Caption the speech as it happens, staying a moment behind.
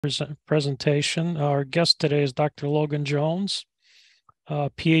presentation. Our guest today is Dr. Logan Jones,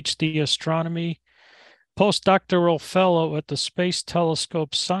 PhD astronomy, postdoctoral fellow at the Space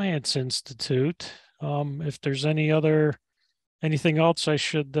Telescope Science Institute. If there's anything else I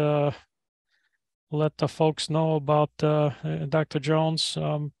should let the folks know about Dr. Jones,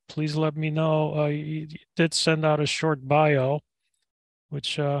 please let me know. He did send out a short bio,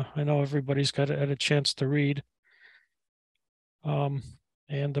 which I know everybody's had a chance to read.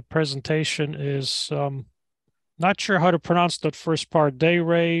 And the presentation is not sure how to pronounce that first part. De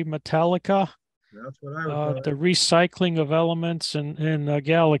Re Metallica. That's what I was. The recycling of elements in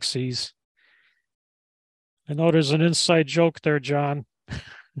galaxies. I know there's an inside joke there, John.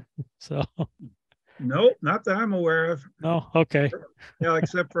 So. Nope, not that I'm aware of. No, okay. Yeah,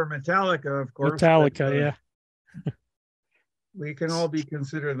 except for Metallica, of course. Metallica, but, yeah. We can all be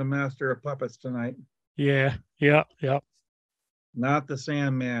considered the master of puppets tonight. Yeah. Not the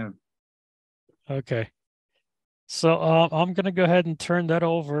Sandman. Okay. So I'm going to go ahead and turn that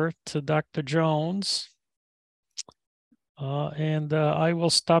over to Dr. Jones. And I will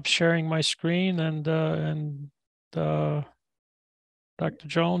stop sharing my screen and Dr.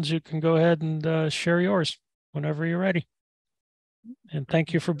 Jones, you can go ahead and share yours whenever you're ready. And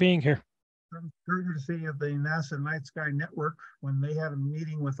thank you for being here. From courtesy of the NASA Night Sky Network, when they had a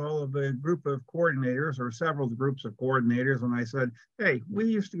meeting with all of the group of coordinators, or several groups of coordinators, and I said, hey, we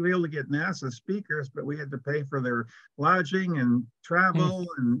used to be able to get NASA speakers, but we had to pay for their lodging and travel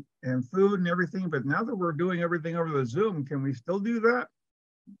and food and everything. But now that we're doing everything over the Zoom, can we still do that?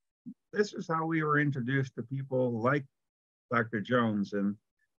 This is how we were introduced to people like Dr. Jones, and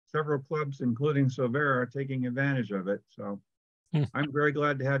several clubs, including Silvera, are taking advantage of it. So I'm very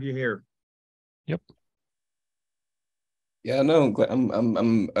glad to have you here. Yep. Yeah, no,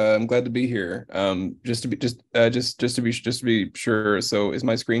 I'm glad to be here. Just to be sure. So, is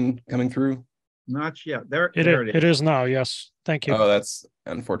my screen coming through? Not yet. There it is now. Yes. Thank you. Oh, that's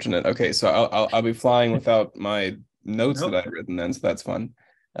unfortunate. Okay, so I'll be flying without my notes that I've written then, so that's fun.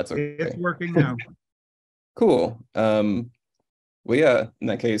 That's okay. It's working now. Cool. Well, yeah. In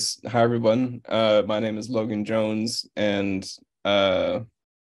that case, hi everyone. My name is Logan Jones, and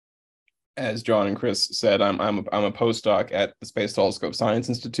as John and Chris said, I'm a postdoc at the Space Telescope Science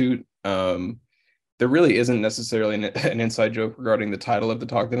Institute. There really isn't necessarily an inside joke regarding the title of the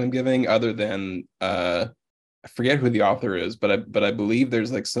talk that I'm giving, other than I forget who the author is, but I believe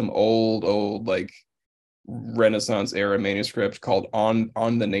there's like some old like Renaissance era manuscript called on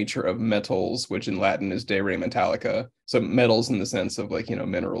the nature of metals, which in Latin is De Re Metallica. So metals in the sense of like,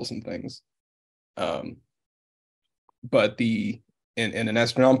 minerals and things. But in an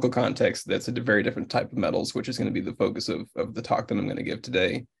astronomical context, that's a very different type of metals, which is going to be the focus of the talk that I'm going to give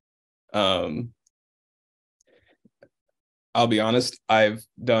today. I'll be honest, I've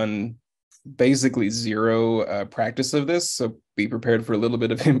done basically zero practice of this, so be prepared for a little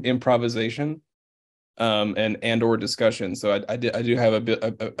bit of improvisation and or discussion. So I do have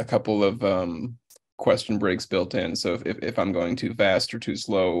a couple of question breaks built in. So if I'm going too fast or too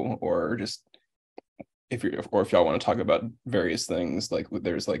slow, or just if y'all want to talk about various things, like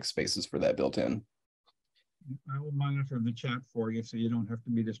there's like spaces for that built in. I will monitor the chat for you so you don't have to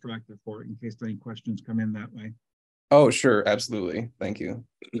be distracted for it in case any questions come in that way. Oh, sure. Absolutely. Thank you.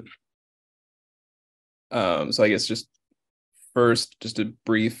 So I guess just first, just a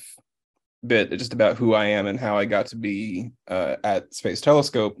brief bit just about who I am and how I got to be at Space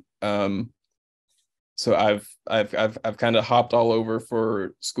Telescope. So I've kind of hopped all over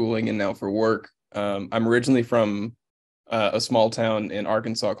for schooling and now for work. I'm originally from a small town in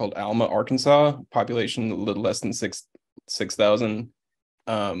Arkansas called Alma, Arkansas, population a little less than 6,000.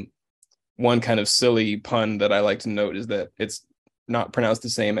 One kind of silly pun that I like to note is that it's not pronounced the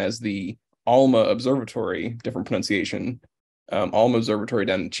same as the Alma Observatory, different pronunciation. Alma Observatory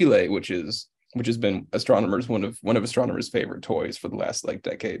down in Chile, which has been astronomers one of astronomers' favorite toys for the last like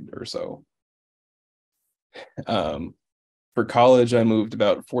decade or so. For college, I moved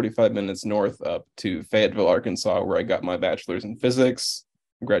about 45 minutes north up to Fayetteville, Arkansas, where I got my bachelor's in physics,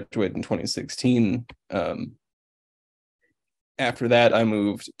 graduated in 2016. After that, I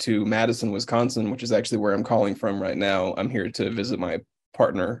moved to Madison, Wisconsin, which is actually where I'm calling from right now. I'm here to visit my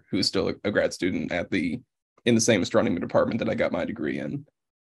partner, who is still a grad student in the same astronomy department that I got my degree in.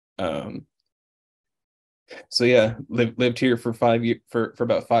 So yeah, lived here for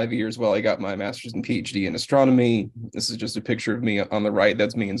about 5 years while I got my master's and PhD in astronomy. This is just a picture of me on the right.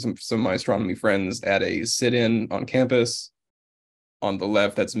 That's me and some of my astronomy friends at a sit-in on campus. On the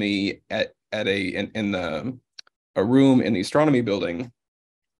left, that's me in a room in the astronomy building,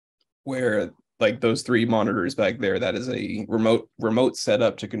 where like those 3 monitors back there, that is a remote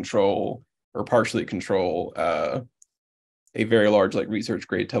setup to control or partially control a very large like research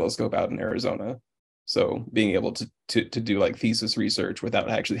grade telescope out in Arizona. So being able to do like thesis research without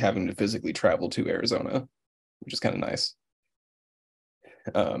actually having to physically travel to Arizona, which is kind of nice,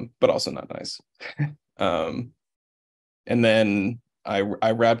 but also not nice. And then I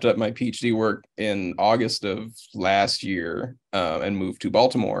wrapped up my PhD work in August of last year, and moved to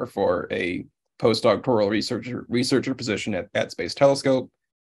Baltimore for a postdoctoral researcher position at Space Telescope,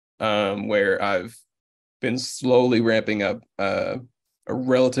 where I've been slowly ramping up a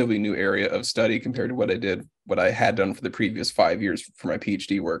relatively new area of study compared to what I had done for the previous 5 years for my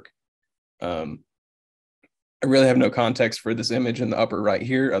PhD work. I really have no context for this image in the upper right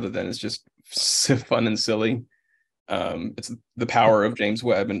here, other than it's just fun and silly. It's the power of James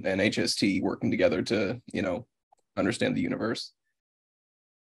Webb and HST working together to, understand the universe.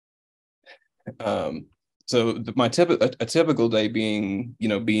 So a typical day being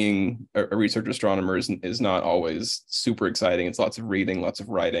a research astronomer is not always super exciting. It's lots of reading, lots of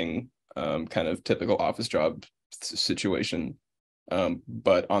writing, kind of typical office job situation.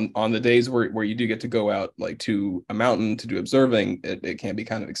 But on the days where you do get to go out like to a mountain to do observing, it can be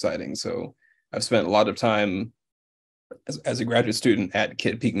kind of exciting. So I've spent a lot of time as a graduate student at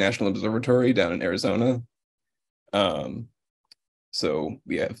Kitt Peak National Observatory down in Arizona. So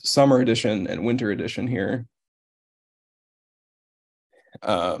we have summer edition and winter edition here.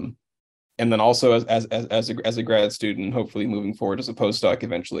 And then also as a grad student, hopefully moving forward as a postdoc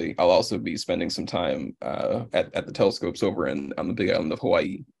eventually, I'll also be spending some time at the telescopes over on the Big Island of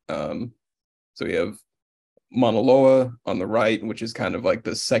Hawaii. So we have Mauna Loa on the right, which is kind of like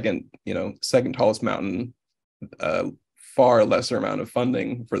the second tallest mountain, far lesser amount of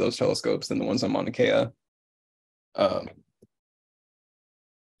funding for those telescopes than the ones on Mauna Kea.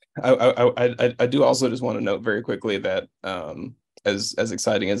 I do also just want to note very quickly that as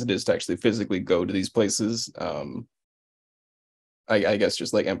exciting as it is to actually physically go to these places, I guess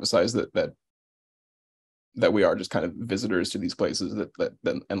just like emphasize that we are just kind of visitors to these places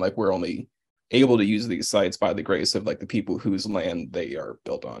that and like we're only able to use these sites by the grace of like the people whose land they are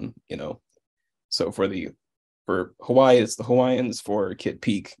built on, So for Hawaii, it's the Hawaiians. For Kitt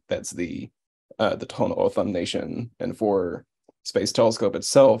Peak, that's the Tohono O'odham Nation, and for Space Telescope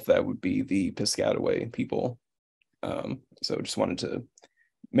itself, that would be the Piscataway people. So just wanted to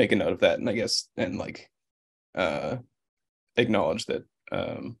make a note of that, and I guess acknowledge that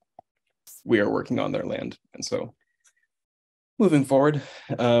we are working on their land, and so moving forward,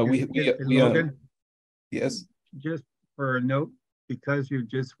 Logan, yes, just for a note, because you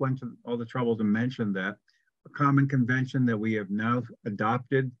just went to all the trouble to mention that, a common convention that we have now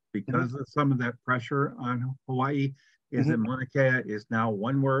adopted because of some of that pressure on Hawaii is that Mauna Kea is now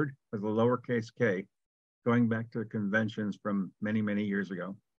one word with a lowercase k, going back to conventions from many, many years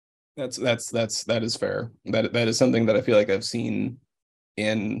ago. That is fair. That is something that I feel like I've seen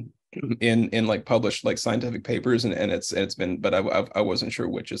in like published like scientific papers, and it's been, but I wasn't sure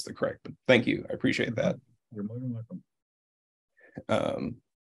which is the correct. But thank you, I appreciate that. You're more than welcome.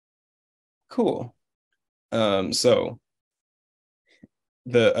 Cool. So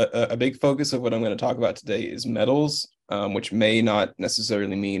a big focus of what I'm going to talk about today is metals, which may not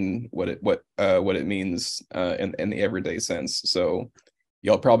necessarily mean what it means in the everyday sense. So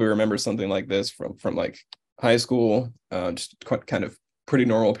y'all probably remember something like this from like high school, just kind of pretty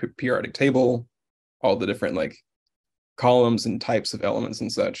normal periodic table, all the different like columns and types of elements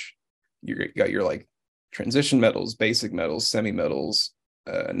and such. You got your like transition metals, basic metals, semi-metals,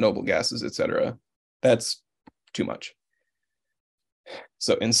 noble gases, etc. That's too much.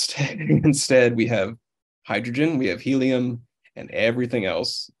 So instead we have hydrogen, we have helium, and everything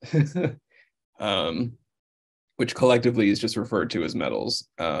else, which collectively is just referred to as metals.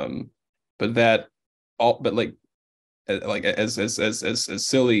 But like as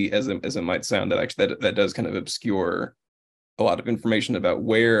silly as it might sound, that does kind of obscure a lot of information about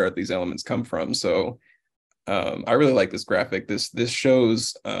where these elements come from. So I really like this graphic. This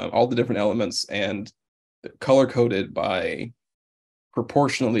shows all the different elements and color coded by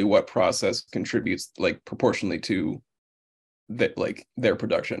proportionally what process contributes like proportionally to that, like their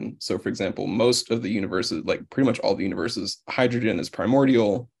production. So for example, most of the universes, like pretty much all the universes, hydrogen is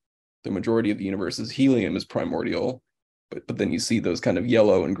primordial. The majority of the universes, helium is primordial. But then you see those kind of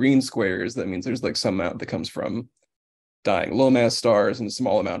yellow and green squares. That means there's like some amount that comes from dying low mass stars and a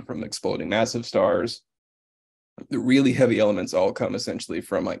small amount from exploding massive stars. The really heavy elements all come essentially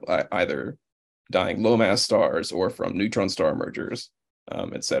from like either dying low mass stars or from neutron star mergers,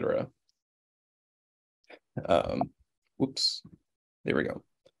 etc. Whoops, there we go.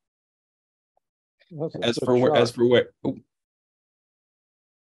 As for where, oh,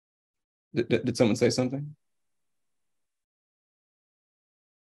 did someone say something?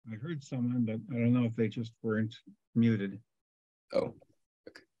 I heard someone, but I don't know if they just weren't muted. Oh,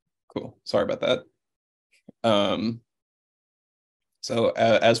 okay. Cool. Sorry about that. So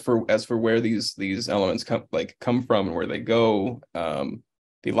as for where these elements come from and where they go,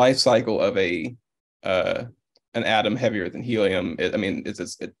 the life cycle of an atom heavier than helium, it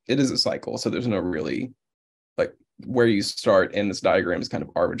is a cycle. So there's no really, like, where you start in this diagram is kind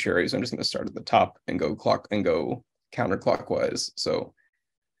of arbitrary. So I'm just going to start at the top and go counterclockwise. So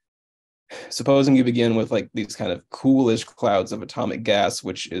supposing you begin with like these kind of coolish clouds of atomic gas,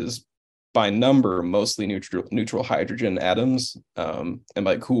 which is by number mostly neutral hydrogen atoms, and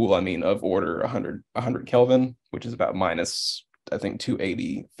by cool I mean of order 100 Kelvin, which is about minus, I think,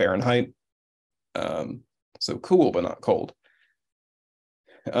 280 Fahrenheit. So cool but not cold.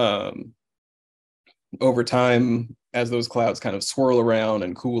 Over time, as those clouds kind of swirl around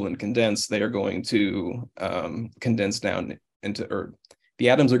and cool and condense, they are going to condense down into, or the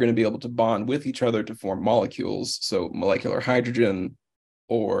atoms are going to be able to bond with each other to form molecules. So molecular hydrogen,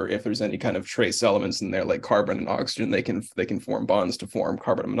 or if there's any kind of trace elements in there like carbon and oxygen, they can form bonds to form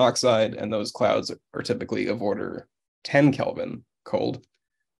carbon monoxide. And those clouds are typically of order 10 Kelvin cold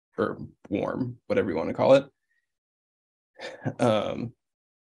or warm, whatever you want to call it.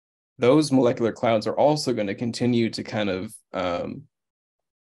 Those molecular clouds are also going to continue to kind of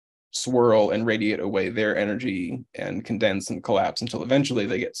swirl and radiate away their energy and condense and collapse until eventually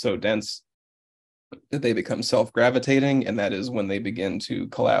they get so dense that they become self-gravitating, and that is when they begin to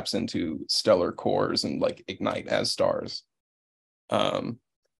collapse into stellar cores and like ignite as stars.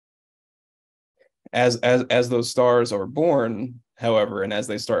 As those stars are born, however, and as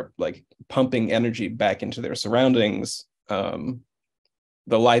they start like pumping energy back into their surroundings,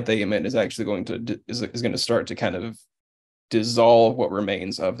 the light they emit is actually going to start to kind of dissolve what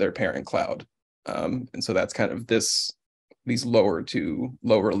remains of their parent cloud. And so that's kind of these lower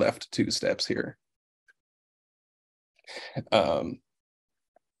left two steps here.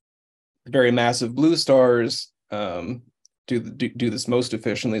 Very massive blue stars do this most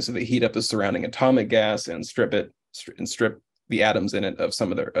efficiently. So they heat up the surrounding atomic gas and strip the atoms in it of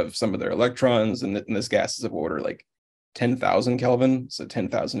some of their electrons, and this gas is of order like 10,000 Kelvin, so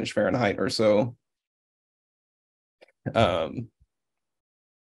 10,000-ish Fahrenheit or so.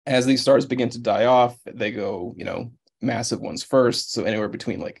 As these stars begin to die off, they go, massive ones first. So anywhere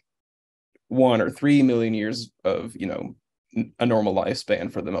between like 1 or 3 million years of, a normal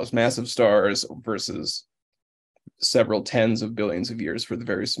lifespan for the most massive stars versus several tens of billions of years for the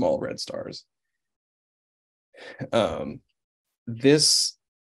very small red stars. This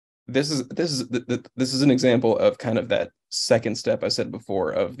is an example of kind of that second step I said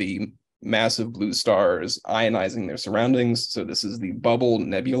before of the massive blue stars ionizing their surroundings. So this is the bubble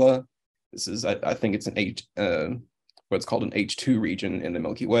nebula. This is, I think it's what's called an H2 region in the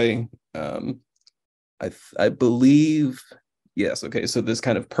Milky Way. I believe, yes. Okay, so this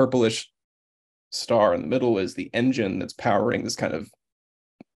kind of purplish star in the middle is the engine that's powering this kind of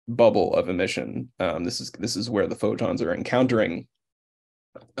bubble of emission. This is where the photons are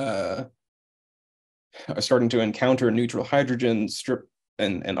starting to encounter neutral hydrogen, strip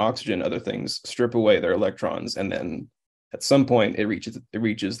and oxygen, other things, strip away their electrons, and then at some point it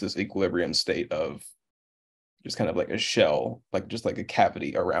reaches this equilibrium state of just kind of like a shell, like just like a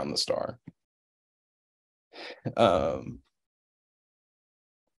cavity around the star.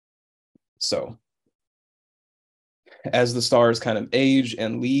 So as the stars kind of age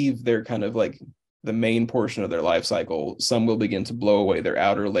and leave their kind of like the main portion of their life cycle, some will begin to blow away their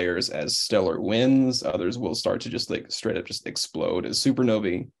outer layers as stellar winds. Others will start to just like straight up just explode as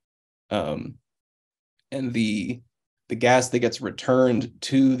supernovae. And the gas that gets returned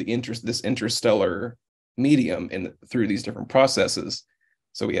to this interstellar medium through these different processes.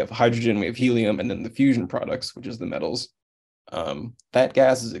 So we have hydrogen, we have helium, and then the fusion products, which is the metals. That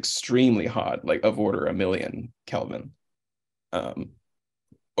gas is extremely hot, like of order 1 million Kelvin.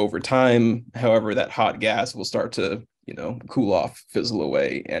 Over time, however, that hot gas will start to, cool off, fizzle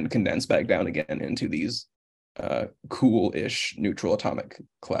away, and condense back down again into these cool-ish neutral atomic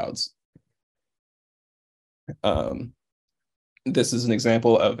clouds. This is an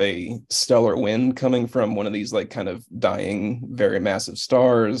example of a stellar wind coming from one of these like kind of dying, very massive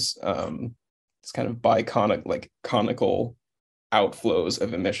stars. It's kind of conical outflows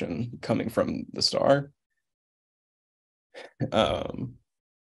of emission coming from the star.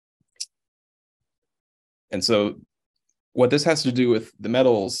 And so what this has to do with the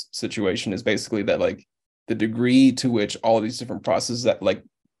metals situation is basically that like the degree to which all these different processes that like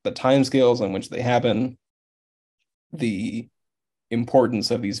the timescales on which they happen, the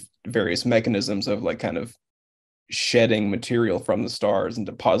importance of these various mechanisms of like kind of shedding material from the stars and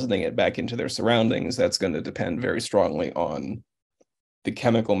depositing it back into their surroundings, that's going to depend very strongly on the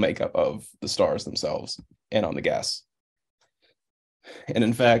chemical makeup of the stars themselves and on the gas. And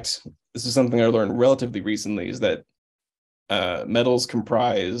in fact, this is something I learned relatively recently, is that metals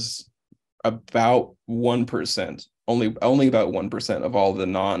comprise about 1%, only about 1% of all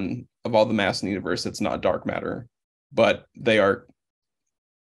the mass in the universe that's not dark matter, but they are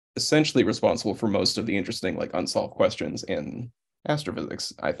essentially responsible for most of the interesting like unsolved questions in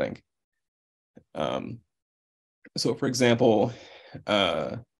astrophysics, I think. So for example,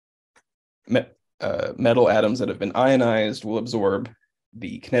 metal atoms that have been ionized will absorb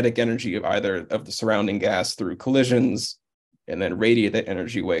the kinetic energy of either of the surrounding gas through collisions and then radiate that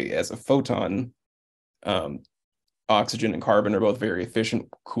energy away as a photon. Oxygen and carbon are both very efficient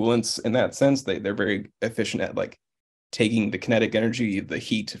coolants in that sense. They're very efficient at like taking the kinetic energy, the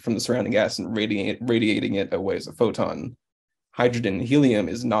heat from the surrounding gas, and radiating it away as a photon. Hydrogen and helium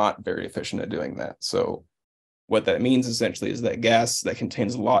is not very efficient at doing that. So what that means essentially is that gas that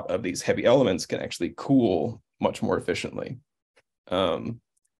contains a lot of these heavy elements can actually cool much more efficiently. The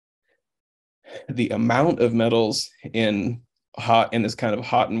amount of metals in this kind of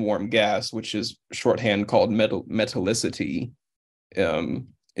hot and warm gas, which is shorthand called metallicity,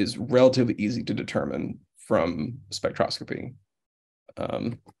 is relatively easy to determine from spectroscopy.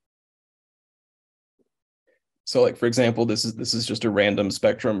 So like, for example, this is just a random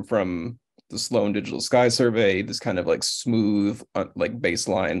spectrum from the Sloan Digital Sky Survey, this kind of like smooth, like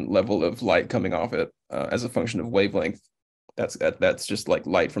baseline level of light coming off it as a function of wavelength. That's just like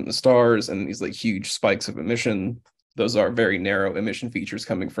light from the stars, and these like huge spikes of emission. Those are very narrow emission features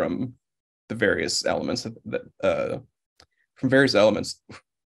coming from the various elements from various elements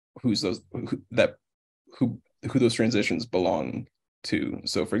who those transitions belong to.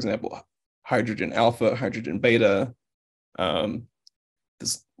 So for example, hydrogen alpha, hydrogen beta,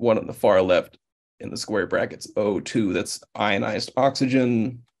 this one on the far left in the square brackets, O2, that's ionized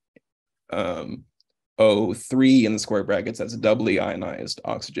oxygen. O3 in the square brackets, that's doubly ionized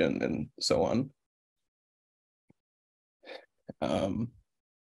oxygen, and so on.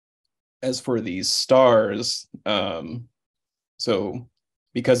 As for these stars, so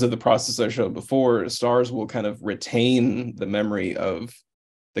because of the process I showed before, stars will kind of retain the memory of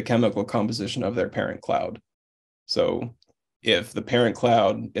the chemical composition of their parent cloud. So if the parent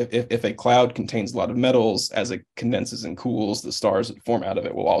cloud, if a cloud contains a lot of metals, as it condenses and cools, the stars that form out of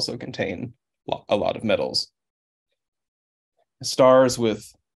it will also contain a lot of metals. Stars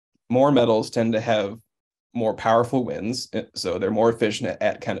with more metals tend to have more powerful winds, so they're more efficient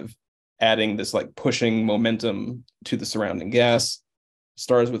at kind of adding this like pushing momentum to the surrounding gas.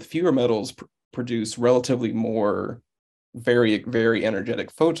 Stars with fewer metals produce relatively more very, very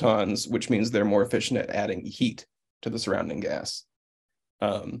energetic photons, which means they're more efficient at adding heat to the surrounding gas.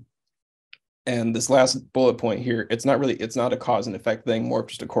 And this last bullet point here, it's not a cause and effect thing, more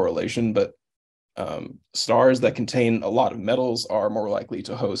just a correlation, but stars that contain a lot of metals are more likely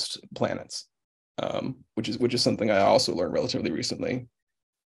to host planets, which is something I also learned relatively recently.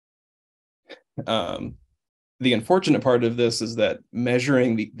 The unfortunate part of this is that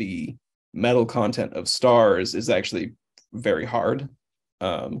measuring the metal content of stars is actually very hard.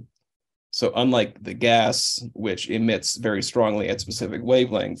 So unlike the gas, which emits very strongly at specific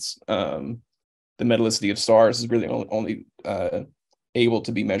wavelengths, the metallicity of stars is really only able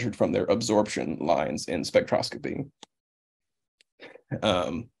to be measured from their absorption lines in spectroscopy.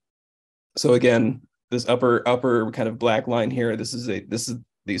 So again, this upper kind of black line here, this is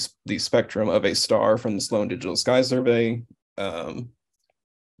the spectrum of a star from the Sloan Digital Sky Survey.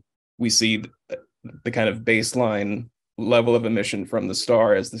 We see the kind of baseline level of emission from the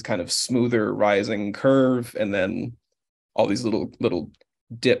star as this kind of smoother rising curve, and then all these little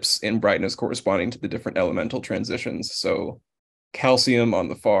dips in brightness corresponding to the different elemental transitions. So calcium on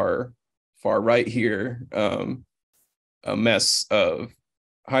the far right here, a mess of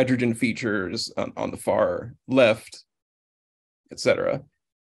hydrogen features on the far left, etc.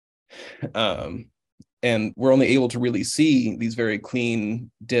 And we're only able to really see these very clean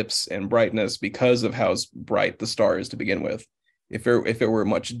dips in brightness because of how bright the star is to begin with. If it were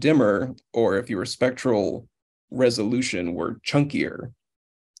much dimmer, or if your spectral resolution were chunkier,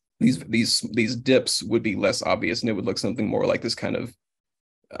 these dips would be less obvious, and it would look something more like this kind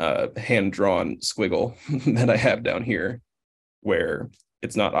of hand-drawn squiggle that I have down here, where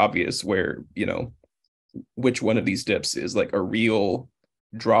it's not obvious where, which one of these dips is like a real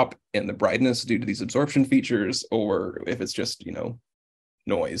drop in the brightness due to these absorption features, or if it's just,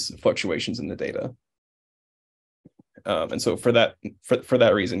 noise fluctuations in the data. And so for that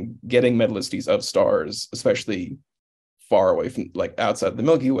reason, getting metallicities of stars, especially far away from, like, outside the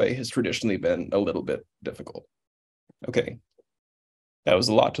Milky Way, has traditionally been a little bit difficult. Okay. That was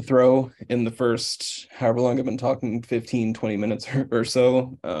a lot to throw in the first, however long I've been talking, 15, 20 minutes or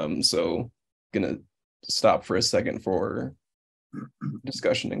so. So gonna stop for a second for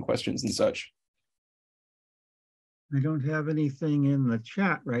discussion and questions and such. I don't have anything in the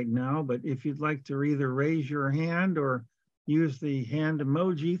chat right now, but if you'd like to either raise your hand or use the hand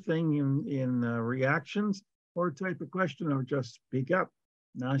emoji thing in reactions, or type a question or just speak up,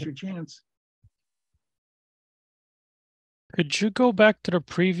 now's your chance. Could you go back to the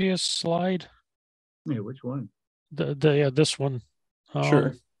previous slide? Yeah, which one? This one.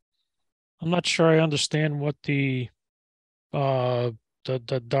 Sure. I'm not sure I understand what the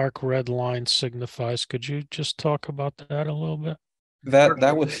dark red line signifies. Could you just talk about that a little bit?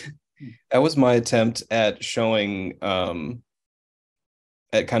 That was my attempt at showing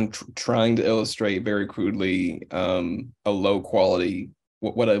at kind of trying to illustrate very crudely a low quality,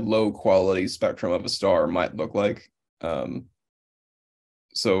 what a low quality spectrum of a star might look like. Okay.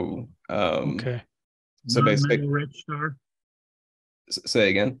 So basically, non-metal rich star.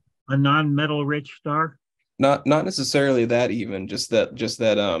 Say again. A non-metal rich star. Not necessarily that, even just that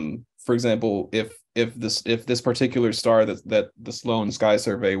for example, if this particular star that the Sloan Sky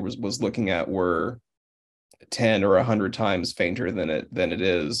Survey was looking at were 10 or 100 times fainter than it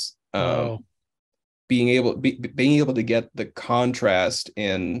is, being able to get the contrast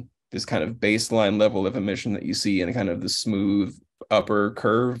in this kind of baseline level of emission that you see in kind of the smooth upper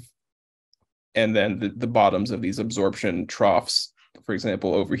curve, and then the bottoms of these absorption troughs, for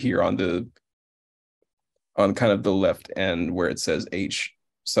example, over here on kind of the left end where it says H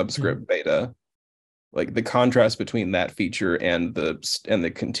subscript beta, like the contrast between that feature and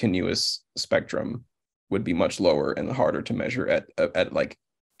the continuous spectrum would be much lower and harder to measure at like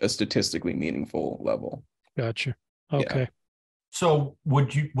a statistically meaningful level. Gotcha. Okay. Yeah. So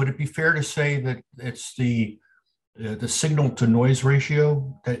would it be fair to say that it's the signal to noise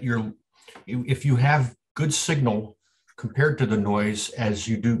ratio that if you have good signal compared to the noise, as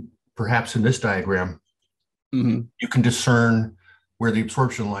you do perhaps in this diagram, mm-hmm. you can discern where the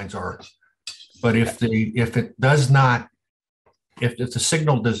absorption lines are. But if the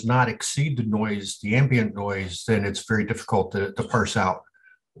signal does not exceed the noise, the ambient noise, then it's very difficult to parse out.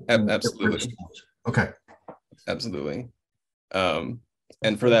 Absolutely. Okay. Absolutely.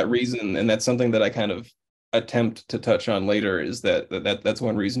 And for that reason, and that's something that I kind of attempt to touch on later, is that's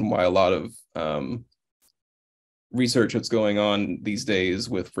one reason why a lot of research that's going on these days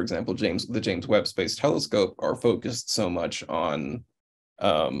with, for example, the James Webb Space Telescope are focused so much on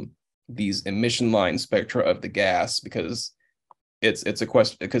these emission line spectra of the gas, because it's a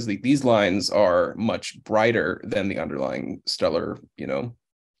question, because these lines are much brighter than the underlying stellar,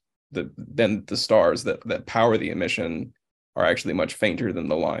 then the stars that power the emission are actually much fainter than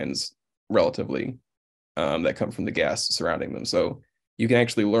the lines relatively that come from the gas surrounding them. So you can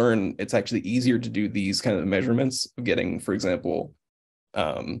actually learn, it's actually easier to do these kind of measurements of getting, for example,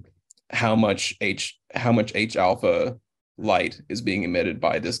 how much H alpha light is being emitted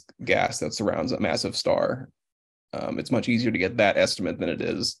by this gas that surrounds a massive star. It's much easier to get that estimate than it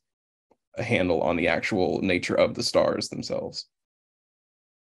is a handle on the actual nature of the stars themselves.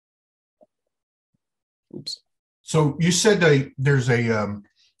 Oops. So you said there's an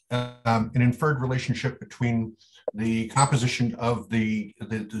inferred relationship between the composition of the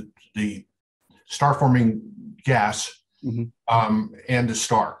star-forming gas mm-hmm. And the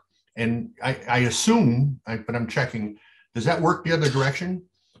star. And I assume, but I'm checking, does that work the other direction?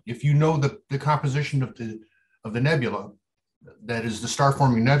 If you know the composition of the nebula, that is the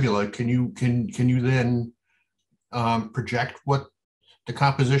star-forming nebula, can you then project what the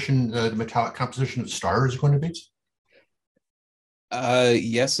composition, the metallic composition of the star is going to be?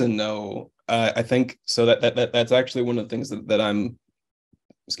 Yes and no. I think so. That's actually one of the things that I'm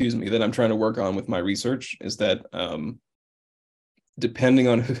trying to work on with my research, is that depending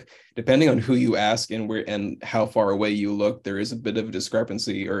on who you ask and where and how far away you look, there is a bit of a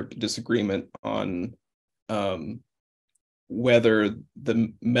discrepancy or disagreement on whether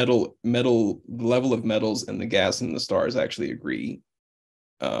the level of metals in the gas and the stars actually agree.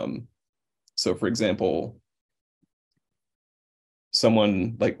 So for example,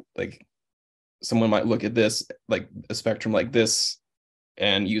 someone might look at this, like a spectrum like this,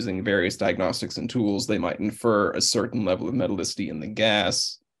 and using various diagnostics and tools, they might infer a certain level of metallicity in the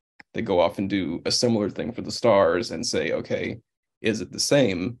gas. They go off and do a similar thing for the stars and say, okay, is it the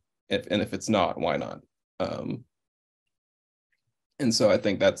same? And if it's not, why not? And so I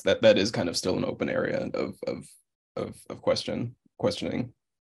think that is kind of still an open area of questioning.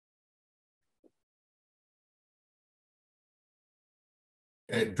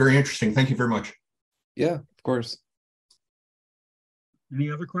 Very interesting. Thank you very much. Yeah, of course. Any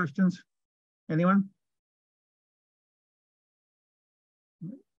other questions? Anyone?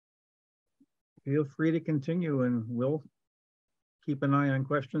 Feel free to continue, and we'll keep an eye on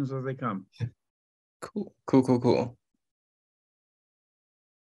questions as they come. Cool.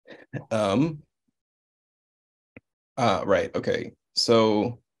 Right. Okay.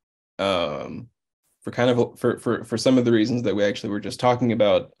 So, for some of the reasons that we actually were just talking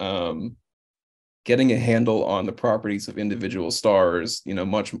about, getting a handle on the properties of individual stars,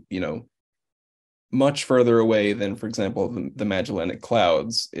 much further away than, for example, the Magellanic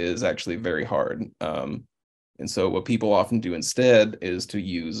Clouds is actually very hard. And so what people often do instead is to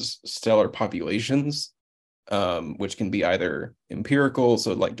use stellar populations, which can be either empirical,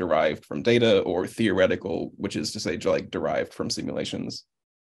 so like derived from data, or theoretical, which is to say like derived from simulations.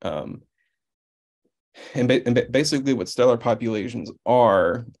 And basically what stellar populations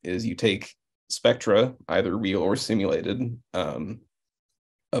are is you take spectra, either real or simulated,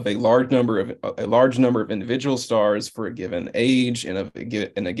 of a large number of individual stars for a given age and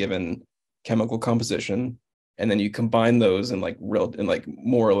in a given chemical composition, and then you combine those in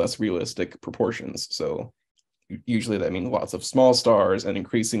more or less realistic proportions. So usually that means lots of small stars and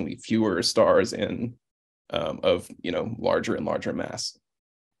increasingly fewer stars of larger and larger mass.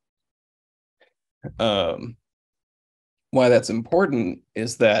 Why that's important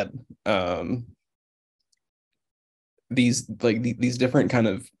is that these different kind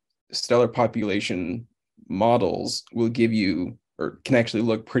of stellar population models will give you, or can actually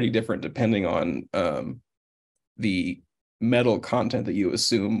look pretty different depending on the metal content that you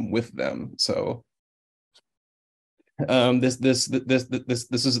assume with them. So this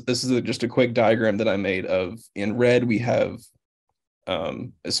is just a quick diagram that I made of, in red we have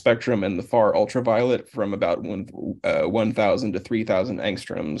a spectrum in the far ultraviolet from about 1,000 to 3,000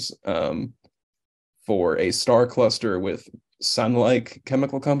 angstroms for a star cluster with sun-like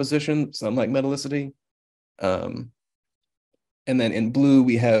chemical composition, sun-like metallicity. And then in blue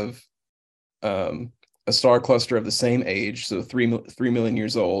we have a star cluster of the same age, so 3 million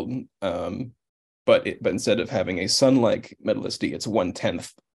years old, but instead of having a sun-like metallicity, it's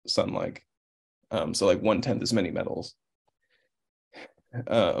 1/10 sun-like, so like 1/10 as many metals.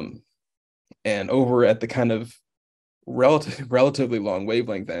 And over at the kind of relatively long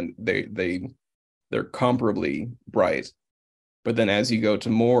wavelength, then they're comparably bright. But then as you go to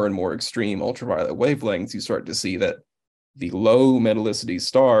more and more extreme ultraviolet wavelengths, you start to see that the low metallicity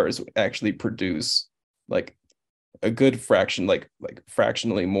stars actually produce like a good fraction, like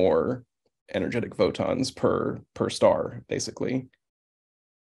fractionally more energetic photons per star, basically,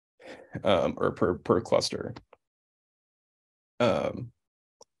 or per cluster.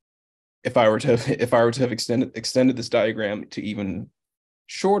 If I were to have extended this diagram to even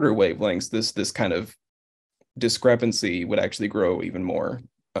shorter wavelengths, this kind of discrepancy would actually grow even more.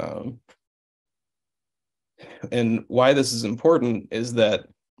 And why this is important is that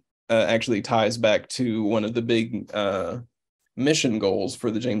actually ties back to one of the big mission goals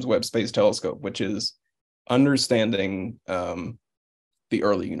for the James Webb Space Telescope, which is understanding the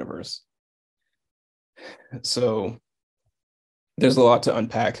early universe. So there's a lot to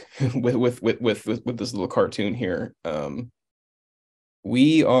unpack with this little cartoon here.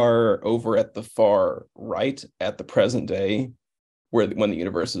 We are over at the far right at the present day, when the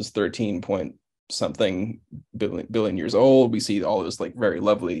universe is 13 point something billion years old. We see all this like very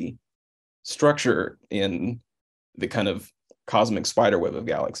lovely structure in the kind of cosmic spiderweb of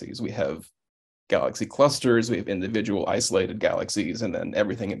galaxies. We have galaxy clusters, we have individual isolated galaxies, and then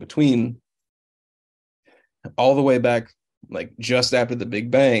everything in between. All the way back, like just after the Big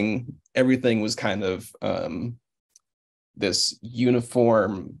Bang, everything was kind of this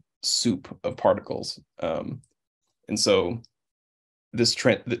uniform soup of particles. And so this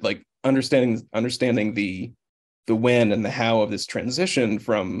trend, like understanding the when and the how of this transition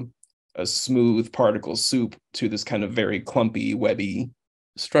from a smooth particle soup to this kind of very clumpy, webby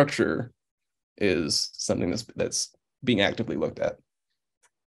structure is something that's being actively looked at.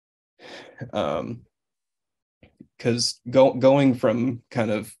 Because going from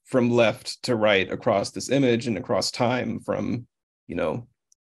left to right across this image and across time, from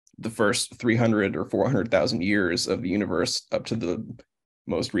the first 300 or 400,000 years of the universe up to the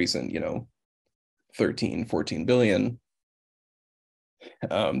most recent 13-14 billion,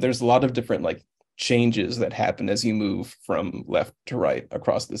 there's a lot of different like changes that happen as you move from left to right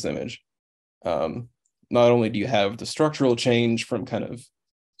across this image. not only do you have the structural change from kind of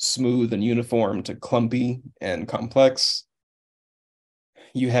smooth and uniform to clumpy and complex,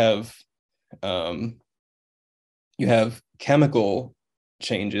 you have chemical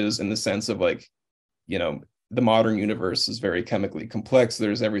changes in the sense of like, the modern universe is very chemically complex.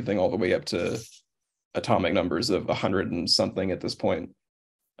 There's everything all the way up to atomic numbers of 100 and something at this point,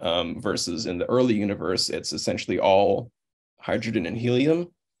 versus in the early universe, it's essentially all hydrogen and helium.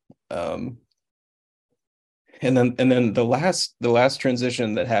 And then the last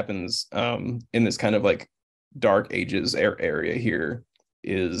transition that happens in this kind of like dark ages area here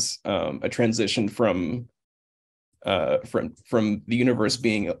is a transition from the universe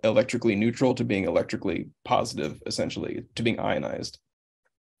being electrically neutral to being electrically positive, essentially, to being ionized.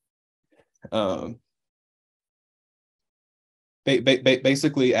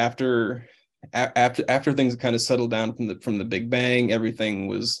 Basically, after things kind of settled down from the Big Bang, everything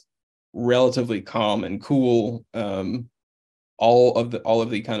was relatively calm and cool. All of the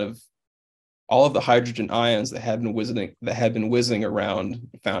hydrogen ions that had been whizzing around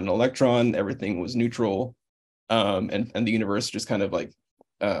found an electron. Everything was neutral. And the universe just kind of like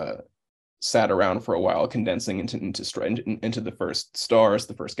sat around for a while, condensing into the first stars,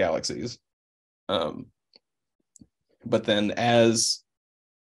 the first galaxies. But then as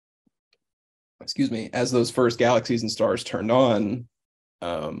those first galaxies and stars turned on,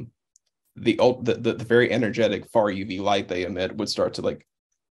 the very energetic far UV light they emit would start to like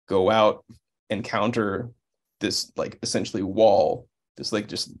go out and counter this like essentially wall, this like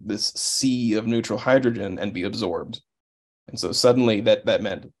just this sea of neutral hydrogen, and be absorbed. And so suddenly that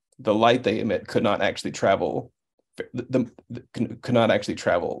meant the light they emit could not actually travel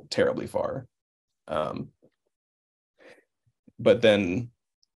terribly far. But then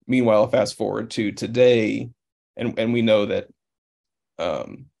meanwhile, fast forward to today, and we know that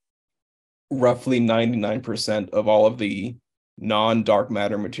roughly 99% of all of the non-dark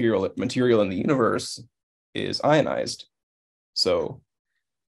matter material in the universe is ionized. So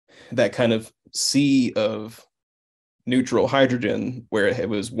that kind of sea of neutral hydrogen, where it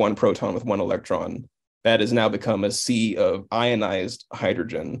was one proton with one electron, that has now become a sea of ionized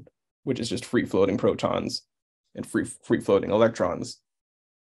hydrogen, which is just free-floating protons and free-floating electrons.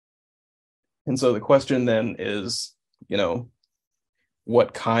 And so the question then is,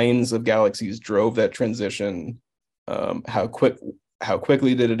 what kinds of galaxies drove that transition? How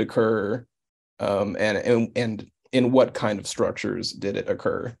quickly did it occur? And in what kind of structures did it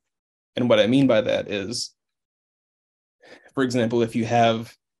occur? And what I mean by that is, for example, if you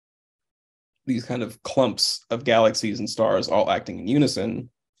have these kind of clumps of galaxies and stars all acting in unison,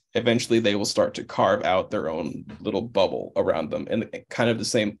 eventually they will start to carve out their own little bubble around them, and kind of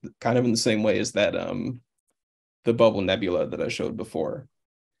in the same way as that the bubble nebula that I showed before.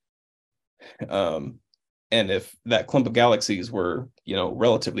 And if that clump of galaxies were,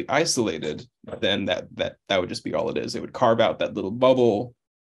 relatively isolated, then that would just be all it is. It would carve out that little bubble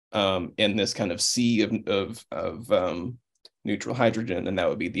in this kind of sea of neutral hydrogen, and that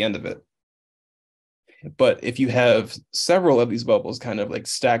would be the end of it. But if you have several of these bubbles kind of like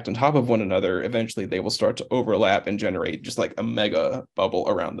stacked on top of one another, eventually they will start to overlap and generate just like a mega bubble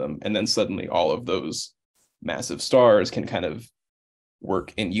around them. And then suddenly all of those massive stars can kind of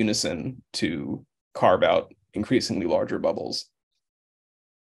work in unison to carve out increasingly larger bubbles.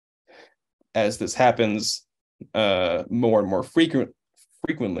 As this happens more and more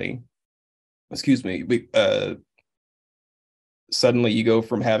frequently, suddenly you go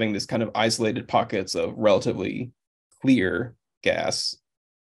from having this kind of isolated pockets of relatively clear gas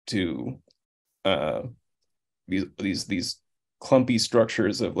to these clumpy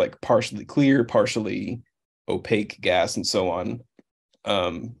structures of like partially clear, partially opaque gas, and so on.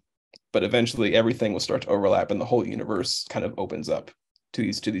 But eventually everything will start to overlap, and the whole universe kind of opens up to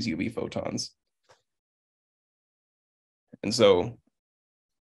these UV photons. And so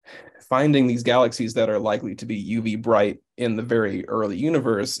finding these galaxies that are likely to be UV bright in the very early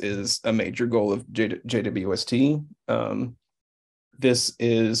universe is a major goal of JWST. This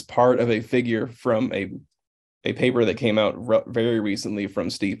is part of a figure from a paper that came out very recently from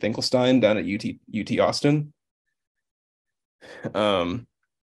Steve Finkelstein down at UT Austin.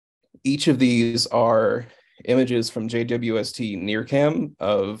 Each of these are images from JWST NIRCam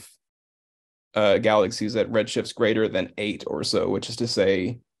of galaxies at redshifts greater than 8 or so, which is to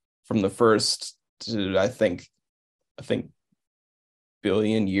say from the first to, I think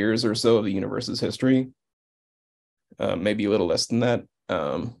billion years or so of the universe's history, maybe a little less than that.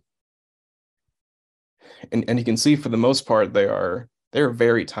 And you can see for the most part they're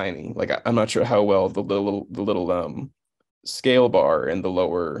very tiny. Like I'm not sure how well the little scale bar in the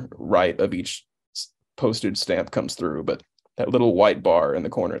lower right of each postage stamp comes through, but that little white bar in the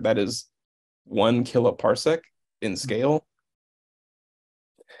corner, that is 1 kiloparsec in scale.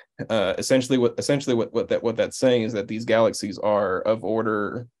 Essentially what that's saying is that these galaxies are of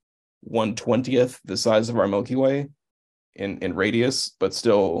order 1/20th the size of our Milky Way in radius, but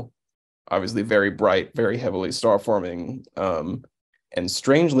still obviously very bright, very heavily star forming, and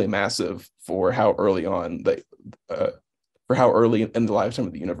strangely massive for how early on for how early in the lifetime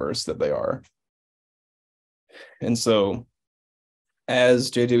of the universe that they are. And so as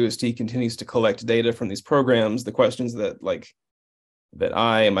JWST continues to collect data from these programs, the questions that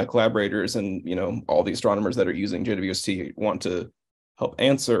I and my collaborators and all the astronomers that are using JWST want to help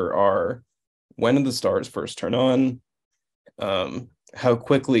answer are: when did the stars first turn on? How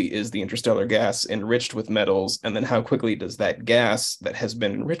quickly is the interstellar gas enriched with metals? And then how quickly does that gas that has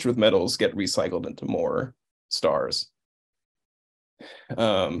been enriched with metals get recycled into more stars?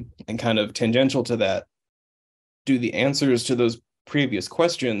 And kind of tangential to that, do the answers to those previous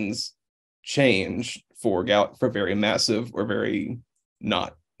questions change for very massive or very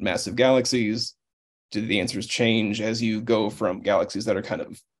not massive galaxies? Do the answers change as you go from galaxies that are kind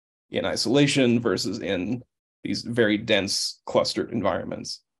of in isolation versus in these very dense clustered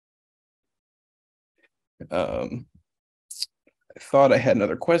environments? I thought I had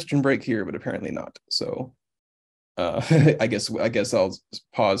another question break here, but apparently not. So I guess I'll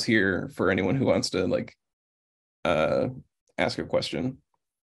pause here for anyone who wants to ask a question.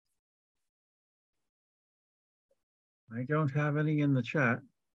 I don't have any in the chat.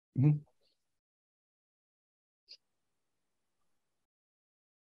 Mm-hmm.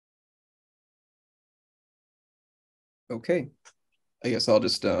 Okay, I guess I'll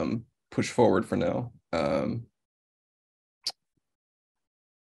just push forward for now.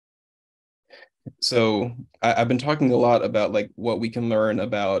 So I've been talking a lot about what we can learn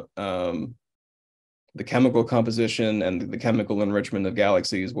about the chemical composition and the chemical enrichment of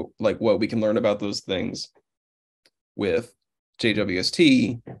galaxies, what we can learn about those things with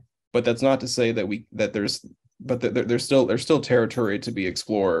JWST, but that's not to say that there's still territory to be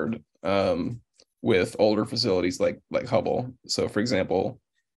explored with older facilities like Hubble. So for example,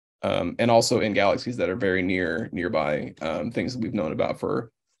 and also in galaxies that are very nearby, things that we've known about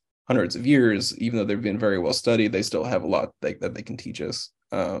for hundreds of years, even though they've been very well studied, they still have a lot that they can teach us.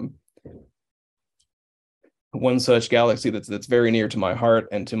 One such galaxy that's very near to my heart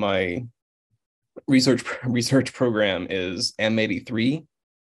and to my research program is M83,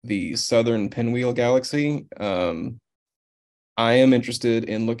 the Southern Pinwheel Galaxy. I am interested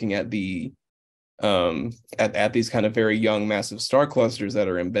in looking at at these kind of very young, massive star clusters that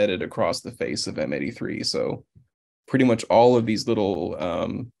are embedded across the face of M83. So pretty much all of these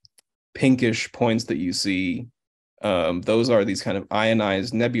little pinkish points that you see, those are these kind of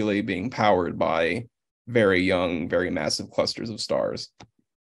ionized nebulae being powered by very young, very massive clusters of stars.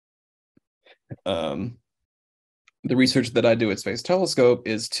 The research that I do at Space Telescope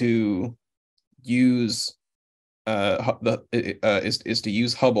is to use is to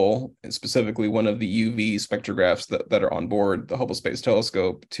use Hubble, and specifically one of the UV spectrographs that are on board the Hubble Space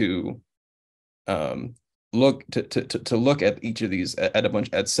Telescope, to look at each of these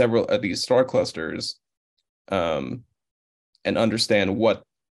at several of these star clusters, and understand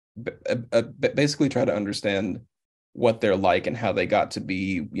basically try to understand what they're like and how they got to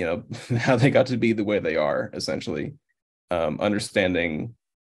be, how they got to be the way they are, essentially. Understanding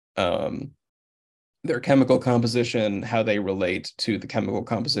their chemical composition, how they relate to the chemical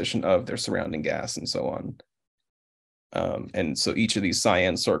composition of their surrounding gas, and so on. And so each of these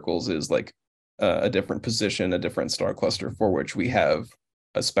cyan circles is like a different position, a different star cluster for which we have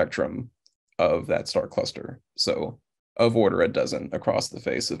a spectrum of that star cluster. So of order a dozen across the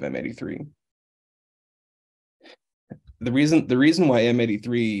face of M83. The reason why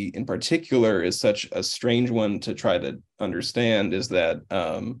M83 in particular is such a strange one to try to understand is that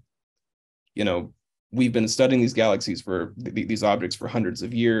we've been studying these galaxies for these objects for hundreds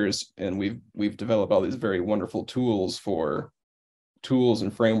of years, and we've developed all these very wonderful tools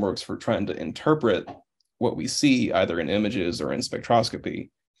and frameworks for trying to interpret what we see either in images or in spectroscopy.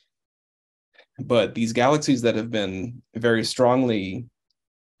 But these galaxies that have been very strongly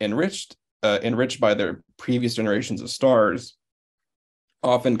enriched by their previous generations of stars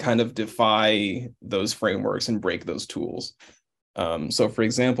often kind of defy those frameworks and break those tools. So for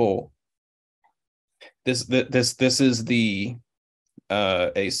example, this is the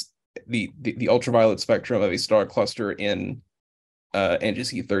ultraviolet spectrum of a star cluster in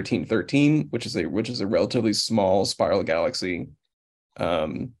NGC 1313, which is a relatively small spiral galaxy.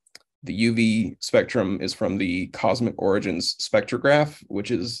 The UV spectrum is from the Cosmic Origins spectrograph,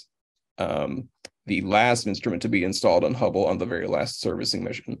 which is the the last instrument to be installed on Hubble on the very last servicing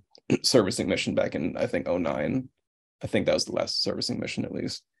mission, back in, I think, 2009. I think that was the last servicing mission, at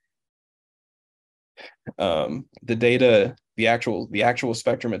least. The data, the actual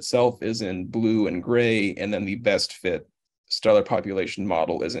spectrum itself is in blue and gray, and then the best fit stellar population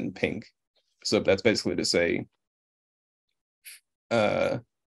model is in pink. So that's basically to say, the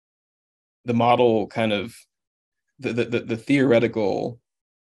model kind of, the theoretical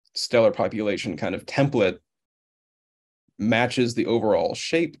stellar population kind of template matches the overall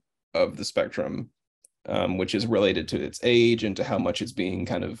shape of the spectrum, which is related to its age and to how much it's being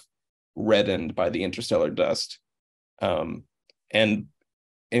kind of reddened by the interstellar dust. And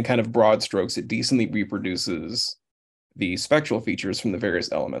in kind of broad strokes, it decently reproduces the spectral features from the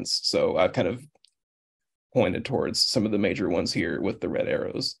various elements. So I've kind of pointed towards some of the major ones here with the red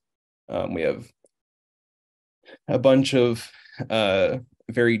arrows. We have a bunch of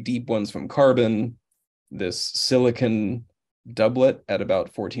very deep ones from carbon, this silicon doublet at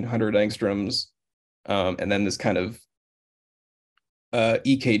about 1400 angstroms, and then this kind of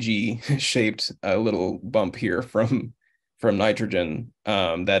EKG shaped little bump here from nitrogen.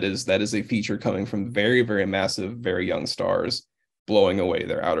 That is a feature coming from very, very massive, very young stars blowing away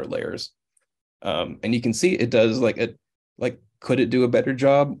their outer layers. And you can see it does could it do a better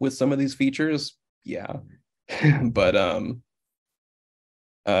job with some of these features? Yeah. But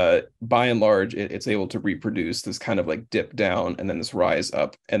by and large, it's able to reproduce this kind of like dip down and then this rise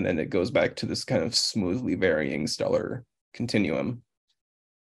up, and then it goes back to this kind of smoothly varying stellar continuum.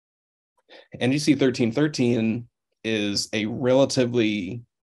 NGC 1313 is a relatively,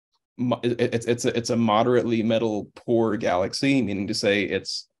 it's a moderately metal poor galaxy, meaning to say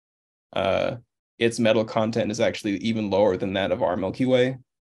its metal content is actually even lower than that of our Milky Way.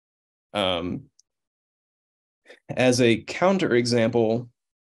 As a counterexample,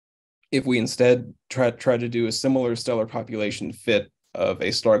 if we instead try to do a similar stellar population fit of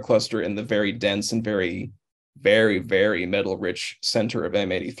a star cluster in the very dense and very, very, very metal-rich center of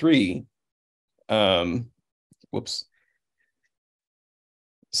M83,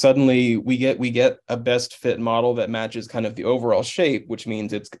 suddenly we get a best fit model that matches kind of the overall shape, which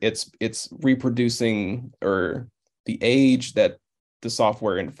means it's reproducing, or the age that the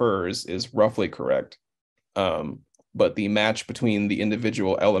software infers is roughly correct. But the match between the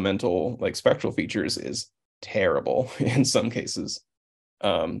individual elemental like spectral features is terrible in some cases,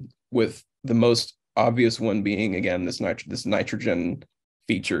 with the most obvious one being, again, this nitrogen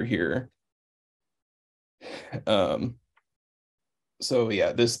feature here. So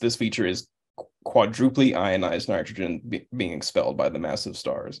yeah, this feature is quadruply ionized nitrogen being expelled by the massive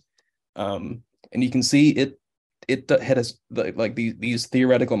stars. And you can see it has these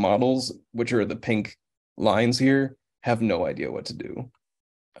theoretical models, which are the pink lines here, have no idea what to do.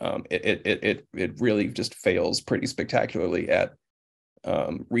 It really just fails pretty spectacularly at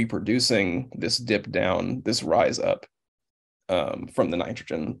reproducing this dip down, this rise up from the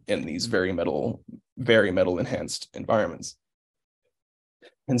nitrogen in these very metal enhanced environments.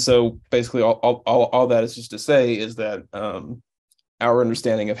 And so basically all that is just to say is that our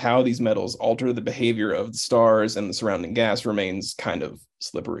understanding of how these metals alter the behavior of the stars and the surrounding gas remains kind of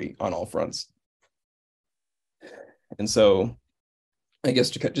slippery on all fronts. And so I guess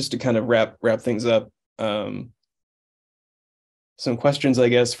just to kind of wrap things up, some questions, I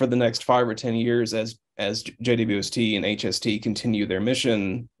guess, for the next 5 or 10 years as JWST and HST continue their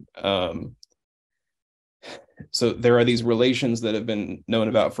mission. So there are these relations that have been known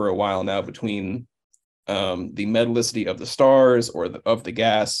about for a while now between the metallicity of the stars or of the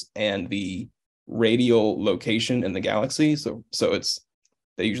gas and the radial location in the galaxy. So it's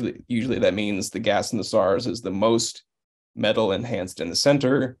that usually that means the gas in the stars is the most metal enhanced in the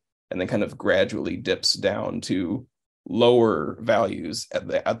center, and then kind of gradually dips down to lower values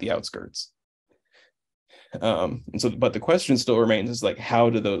at the outskirts. And so, but the question still remains is like, how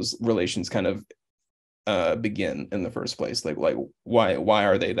do those relations kind of begin in the first place? Like why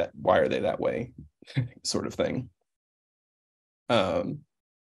are they that way, sort of thing.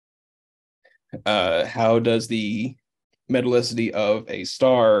 How does the metallicity of a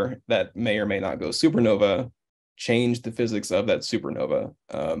star that may or may not go supernova change the physics of that supernova?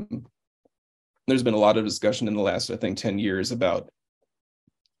 There's been a lot of discussion in the last, I think, 10 years about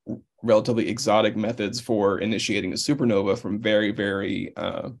relatively exotic methods for initiating a supernova from very, very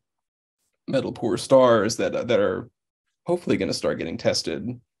metal poor stars that are hopefully going to start getting tested,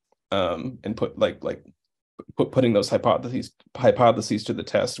 and putting those hypotheses to the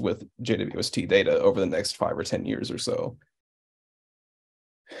test with JWST data over the next 5 or 10 years or so.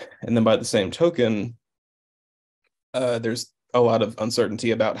 And then by the same token, there's a lot of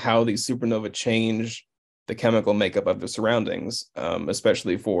uncertainty about how these supernova change the chemical makeup of the surroundings,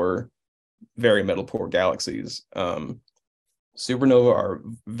 especially for very metal poor galaxies. Supernova are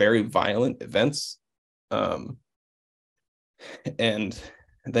very violent events, and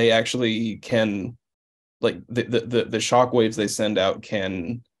they actually can, like the shock waves they send out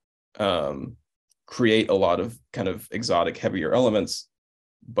can create a lot of kind of exotic heavier elements.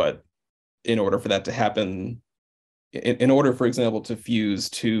 But in order for that to happen, in order, for example, to fuse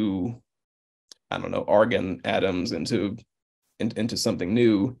two, I don't know, argon atoms into something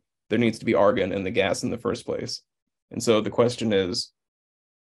new, there needs to be argon in the gas in the first place. And so the question is,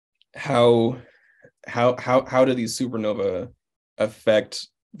 how do these supernova affect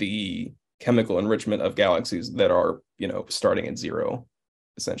the chemical enrichment of galaxies that are, you know, starting at zero,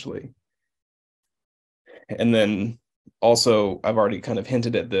 essentially? And then also, I've already kind of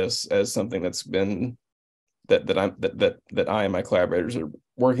hinted at this as something that's been that I and my collaborators are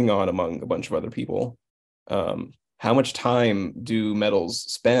working on among a bunch of other people. How much time do metals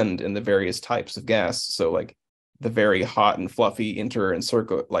spend in the various types of gas? So like the very hot and fluffy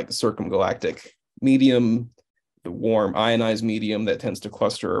circumgalactic medium, the warm ionized medium that tends to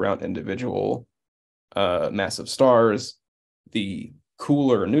cluster around individual massive stars, the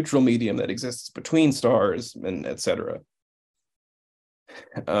cooler neutral medium that exists between stars, and etc.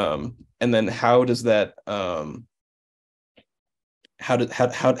 And then how does that how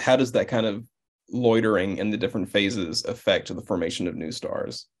does that kind of loitering in the different phases affect the formation of new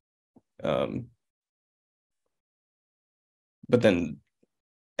stars? But then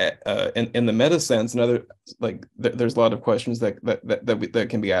in the meta sense, another, like there's a lot of questions that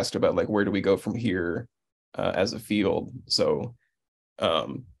can be asked about, like, where do we go from here as a field? So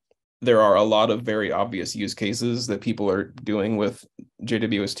there are a lot of very obvious use cases that people are doing with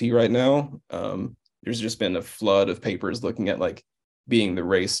JWST right now. There's just been a flood of papers looking at like being the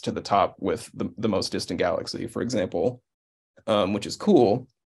race to the top with the most distant galaxy, for example, which is cool.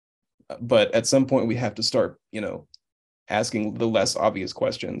 But at some point we have to start, you know, asking the less obvious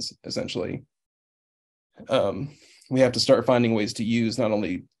questions, essentially. We have to start finding ways to use not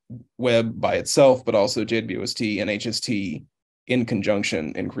only Webb by itself, but also JWST and HST in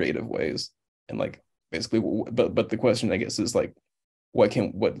conjunction in creative ways. And like basically, but the question, I guess, is like, how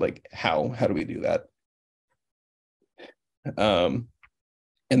do we do that? And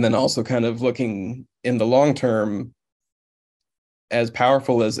then also kind of looking in the long term, as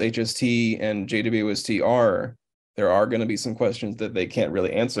powerful as HST and JWST are, there are going to be some questions that they can't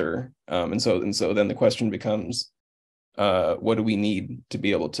really answer. And so then the question becomes, what do we need to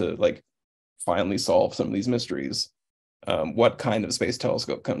be able to like finally solve some of these mysteries? What kind of space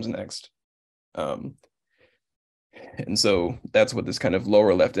telescope comes next? And so that's what this kind of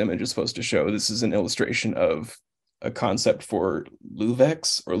lower left image is supposed to show. This is an illustration of a concept for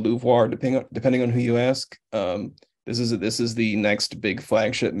LUVEX or LUVOIR, depending on who you ask. This is the next big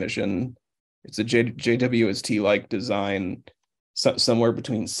flagship mission. It's a JWST-like design, somewhere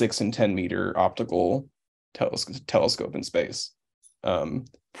between 6 and 10 meter optical telescope in space.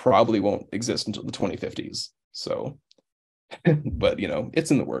 Probably won't exist until the 2050s. So, but you know, it's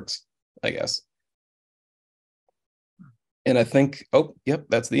in the works, I guess. And I think, oh, yep,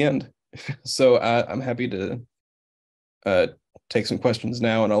 that's the end. So I'm happy to take some questions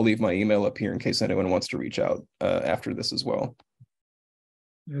now, and I'll leave my email up here in case anyone wants to reach out after this as well.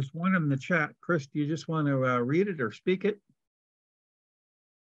 There's one in the chat. Chris, do you just want to read it or speak it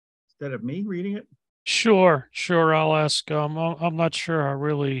instead of me reading it? Sure. I'll ask. I'm not sure how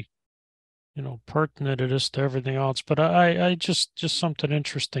really, you know, pertinent it is to everything else, but I just something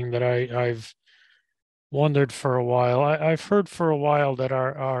interesting that I've wondered for a while. I've heard for a while that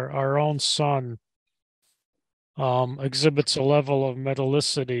our own sun exhibits a level of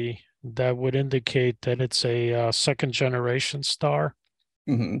metallicity that would indicate that it's a second generation star.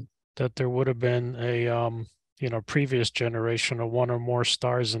 Mm-hmm. That there would have been a you know, previous generation of one or more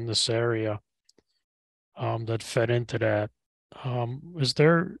stars in this area that fed into that.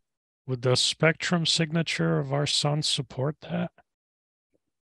 Would the spectrum signature of our sun support that?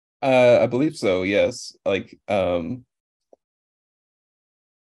 I believe so, yes. Like a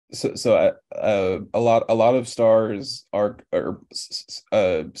lot of stars are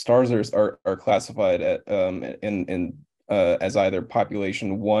classified at in as either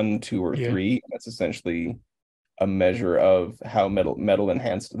population 1, 2, or 3. That's essentially a measure of how metal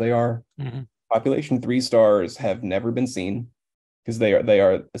enhanced they are. Mm-hmm. Population 3 stars have never been seen because they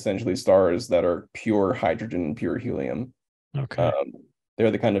are essentially stars that are pure hydrogen and pure helium. Okay.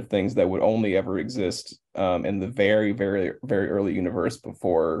 They're the kind of things that would only ever exist in the very, very, very early universe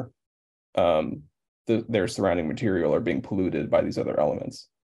before the their surrounding material are being polluted by these other elements.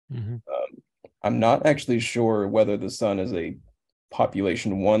 Mm-hmm. I'm not actually sure whether the sun is a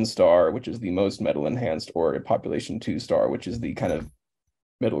population 1 star, which is the most metal enhanced, or a population 2 star, which is the kind of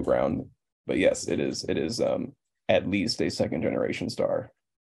middle ground. But yes, it is at least a second generation star.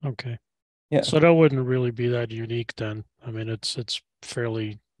 Okay. Yeah. So that wouldn't really be that unique then. I mean, it's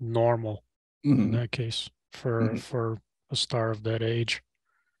fairly normal in that case for a star of that age.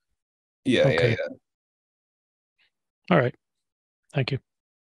 Yeah, Okay. yeah. All right. Thank you.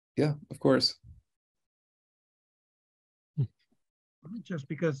 Yeah, of course. Just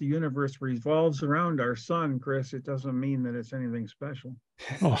because the universe revolves around our sun, Chris, it doesn't mean that it's anything special.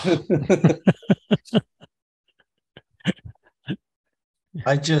 Oh.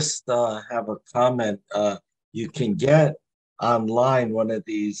 I just have a comment. You can get online one of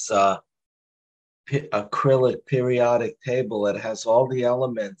these acrylic periodic table. It has all the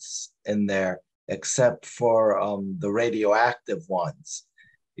elements in there except for the radioactive ones.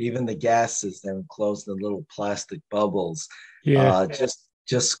 Even the gases, they're enclosed in little plastic bubbles. Yeah.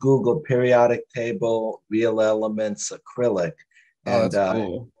 Just Google periodic table, real elements, acrylic. Oh, And that's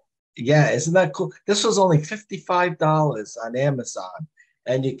cool. yeah, isn't that cool? This was only $55 on Amazon,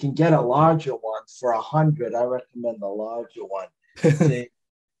 and you can get a larger one for $100. I recommend the larger one. See,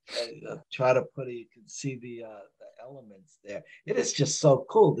 try to put it. You can see the elements there. It is just so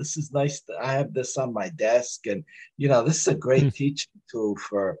cool. This is nice. I have this on my desk, and this is a great teaching tool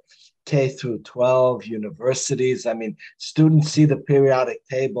for K through 12 universities. I mean, students see the periodic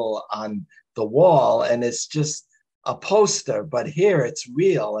table on the wall, and it's just a poster, but here it's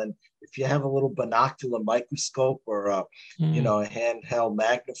real. And if you have a little binocular microscope or a handheld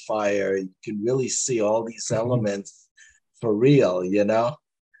magnifier, you can really see all these elements for real.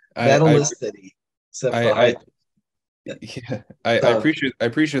 Metallicity. I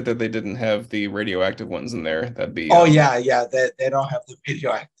appreciate that they didn't have the radioactive ones in there. That'd be yeah. They don't have the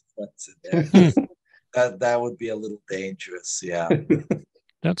radioactive ones in there. that would be a little dangerous. Yeah.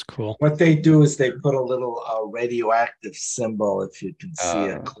 That's cool. What they do is they put a little radioactive symbol, if you can see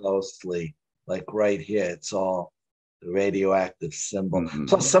it closely, like right here. It's all the radioactive symbol.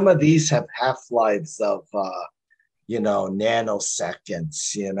 Plus, some of these have half-lives of,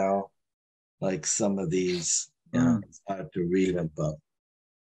 nanoseconds, like some of these. It's hard to read them, but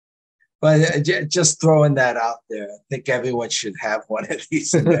just throwing that out there. I think everyone should have one of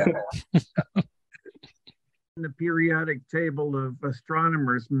these in their home. The periodic table of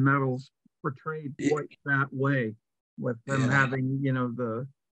astronomers' metals portrayed quite that way, with them having, the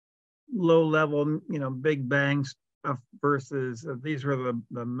low level, Big Bang stuff versus these were the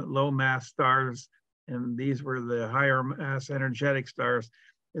low mass stars, and these were the higher mass energetic stars.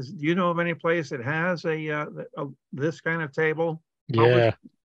 Do you know of any place that has this kind of table? Yeah,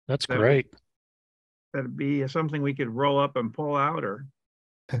 that's great. That'd be something we could roll up and pull out, or.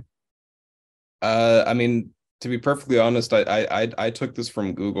 I mean, to be perfectly honest, I took this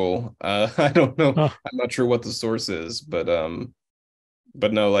from Google. I don't know. Oh. I'm not sure what the source is, but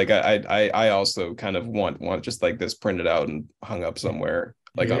no, like I also kind of want just like this printed out and hung up somewhere,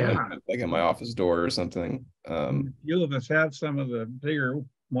 like like in my office door or something. A few of us have some of the bigger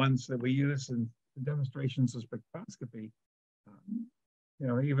ones that we use in demonstrations of spectroscopy.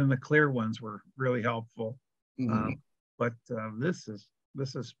 Even the clear ones were really helpful. But this is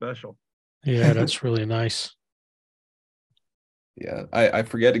special. Yeah, that's really nice. Yeah, I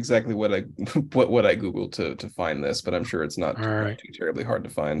forget exactly what I what I googled to find this, but I'm sure it's not too terribly hard to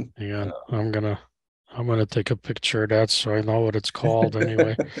find. Yeah, I'm gonna take a picture of that so I know what it's called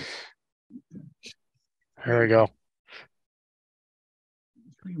anyway. There we go.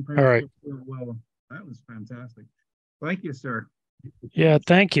 All right. Well, that was fantastic. Thank you, sir. Yeah,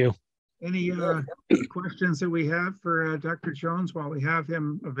 thank you. Any questions that we have for Dr. Jones while we have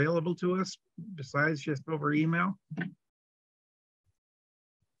him available to us, besides just over email?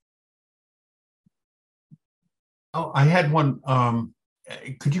 Oh, I had one.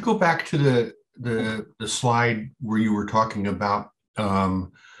 Could you go back to the slide where you were talking about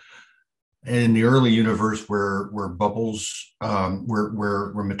in the early universe where bubbles,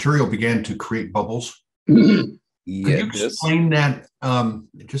 where material began to create bubbles? Could you explain that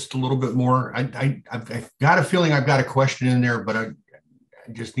just a little bit more? I've got a feeling I've got a question in there, but I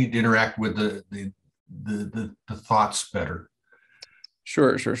just need to interact with the thoughts better.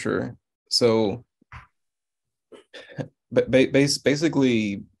 Sure. So, but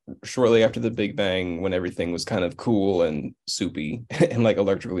basically, shortly after the Big Bang, when everything was kind of cool and soupy and like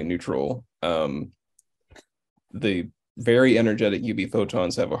electrically neutral, the very energetic UV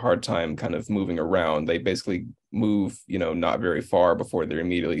photons have a hard time kind of moving around. They basically move, not very far before they're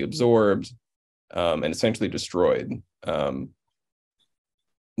immediately absorbed. and essentially destroyed. And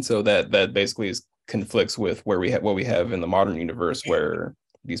so that basically conflicts with what we have in the modern universe, where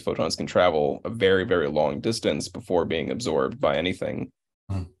these photons can travel a very, very long distance before being absorbed by anything.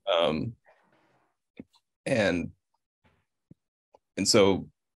 And so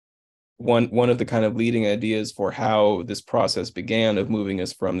one of the kind of leading ideas for how this process began of moving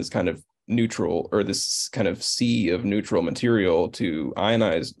us from this kind of neutral, or this kind of sea of neutral material, to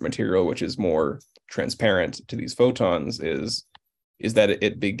ionized material, which is more transparent to these photons, is that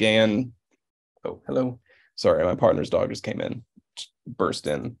it began. Oh, hello. Sorry, my partner's dog just came in, burst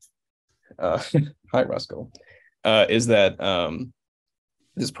in. Hi, Roscoe. Is that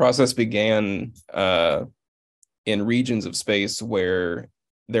this process began in regions of space where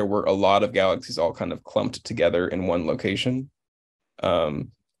there were a lot of galaxies all kind of clumped together in one location.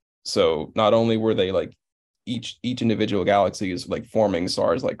 So not only were they like each individual galaxy is like forming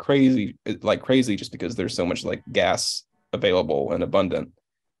stars like crazy, just because there's so much like gas available and abundant,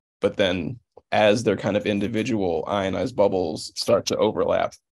 but then as their kind of individual ionized bubbles start to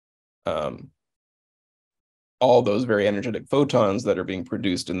overlap, all those very energetic photons that are being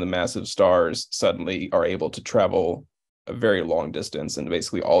produced in the massive stars suddenly are able to travel a very long distance, and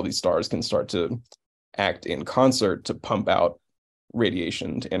basically all these stars can start to act in concert to pump out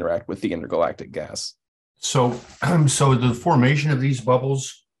radiation to interact with the intergalactic gas. So, so the formation of these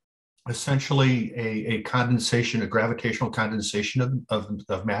bubbles, essentially a condensation, a gravitational condensation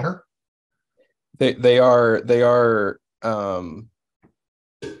of matter. They are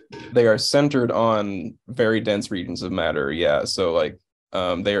centered on very dense regions of matter. Yeah, so like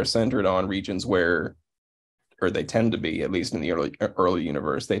they are centered on regions where, or they tend to be, at least in the early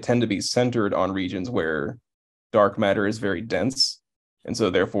universe, they tend to be centered on regions where dark matter is very dense, and so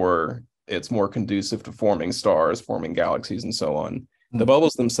therefore it's more conducive to forming stars, forming galaxies, and so on. The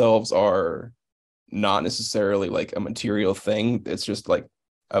bubbles themselves are not necessarily like a material thing. It's just like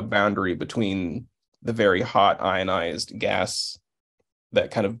a boundary between the very hot ionized gas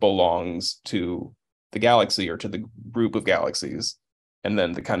that kind of belongs to the galaxy or to the group of galaxies, and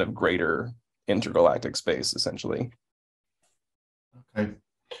then the kind of greater intergalactic space, essentially. Okay.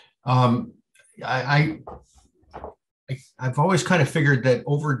 I've always kind of figured that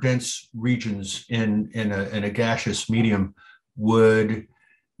overdense regions in a gaseous medium would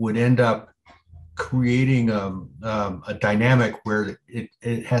end up creating a dynamic where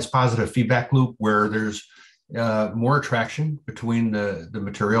it has positive feedback loop, where there's more attraction between the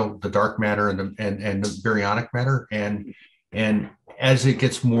material, the dark matter, and the baryonic matter, and as it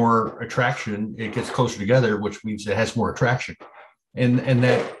gets more attraction, it gets closer together, which means it has more attraction. And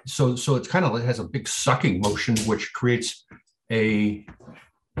that so it's kind of, it has a big sucking motion, which creates an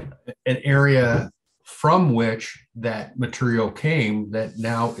area from which that material came that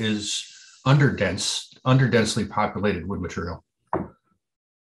now is underdensely populated with material.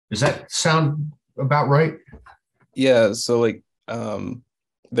 Does that sound about right? Yeah, so like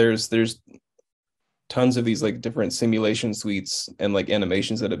there's tons of these like different simulation suites and like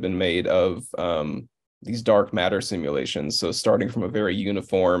animations that have been made of these dark matter simulations. So starting from a very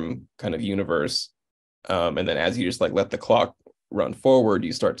uniform kind of universe, and then as you just like let the clock run forward,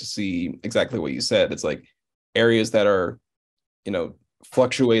 you start to see exactly what you said. It's like areas that are,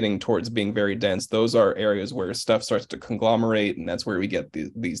 fluctuating towards being very dense. Those are areas where stuff starts to conglomerate, and that's where we get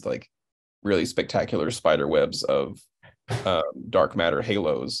these like really spectacular spider webs of dark matter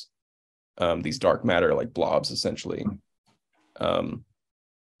halos, these dark matter like blobs, essentially.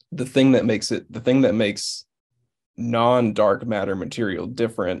 The thing that makes non-dark matter material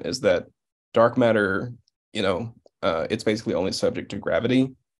different is that dark matter, it's basically only subject to gravity.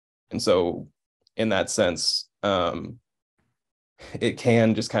 And so in that sense, it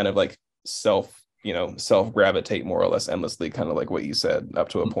can just kind of like self-gravitate more or less endlessly, kind of like what you said, up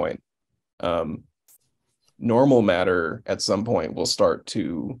to a point. Normal matter at some point will start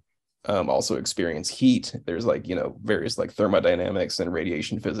to also experience heat. There's like, various like thermodynamics and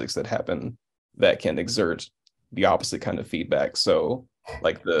radiation physics that happen that can exert the opposite kind of feedback. So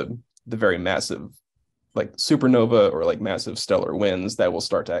like the very massive like supernova or like massive stellar winds that will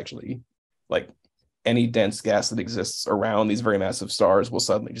start to actually, like, any dense gas that exists around these very massive stars will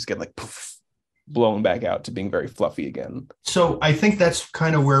suddenly just get like poof, blown back out to being very fluffy again. So I think that's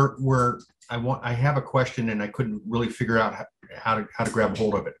kind of where I have a question, and I couldn't really figure out how to grab a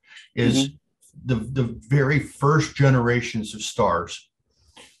hold of it. Is the very first generations of stars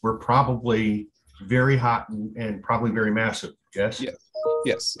were probably very hot and probably very massive. Yes.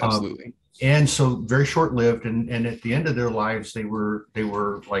 Yes, absolutely. And so very short lived, and at the end of their lives, they were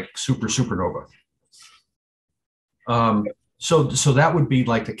like supernova. So that would be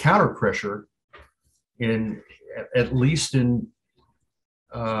like the counter pressure in at least in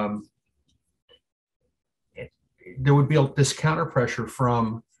there would be this counter pressure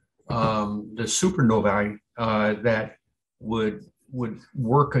from the supernovae that would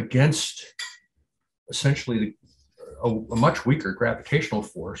work against essentially a much weaker gravitational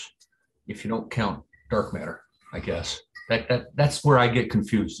force if you don't count dark matter, I guess. That's where I get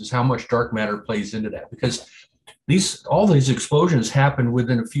confused, is how much dark matter plays into that, because all these explosions happen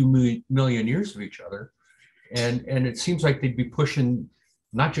within a few million years of each other, and it seems like they'd be pushing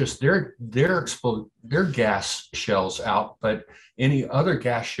not just their gas shells out, but any other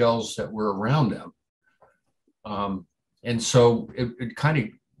gas shells that were around them. And so it kind of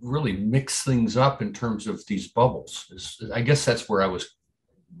really mixed things up in terms of these bubbles. I guess that's where I was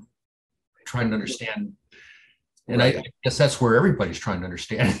trying to understand. And right. I guess that's where everybody's trying to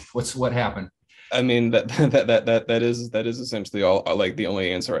understand what happened. I mean, that is essentially all. Like, the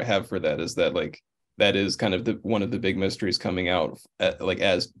only answer I have for that is that, like, that is kind of one of the big mysteries coming out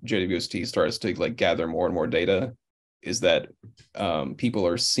as JWST starts to like gather more and more data, is that people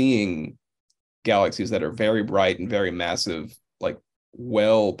are seeing galaxies that are very bright and very massive, like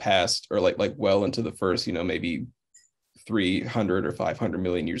well past, or like well into the first, maybe 300 or 500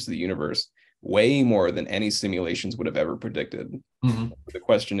 million years of the universe, way more than any simulations would have ever predicted. Mm-hmm. The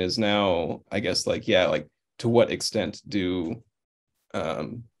question is now, I guess, to what extent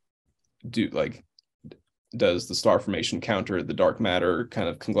does the star formation counter the dark matter kind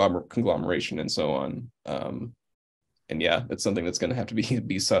of conglomeration and so on? And yeah, it's something that's going to have to be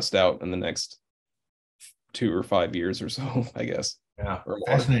sussed out in the next 2 or 5 years or so, I guess. Yeah,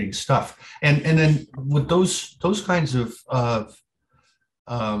 fascinating stuff. And then with those kinds of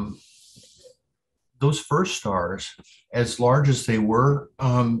those first stars, as large as they were,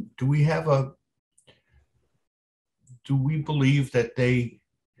 do we believe that they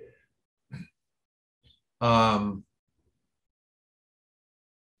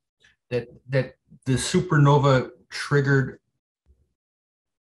that the supernova triggered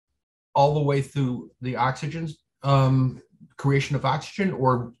all the way through the creation of oxygen,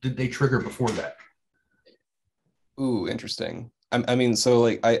 or did they trigger before that? Ooh, interesting. I mean, so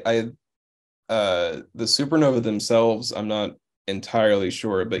the supernova themselves, I'm not entirely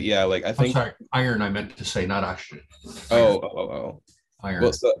sure, but yeah, I think. I'm sorry, iron. I meant to say, not oxygen. Oh. Iron.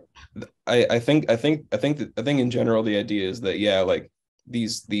 Well, so I think in general the idea is that, yeah,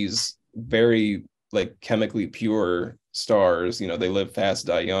 these very chemically pure stars, they live fast,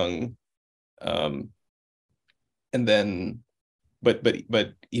 die young, and then but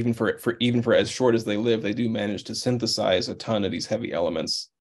even for as short as they live, they do manage to synthesize a ton of these heavy elements,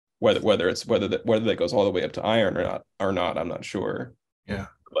 whether that goes all the way up to iron or not, I'm not sure. Yeah.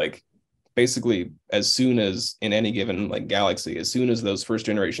 Basically, as soon as in any given galaxy, as soon as those first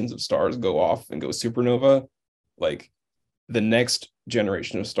generations of stars go off and go supernova, the next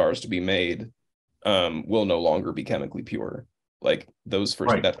generation of stars to be made will no longer be chemically pure. Those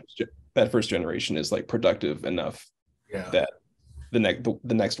first right. that first generation is productive enough that the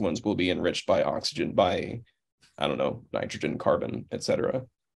next ones will be enriched by oxygen, by, I don't know, nitrogen, carbon, etc.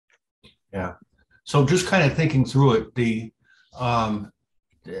 Yeah. So just kind of thinking through it,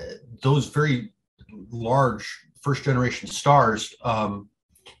 those very large first generation stars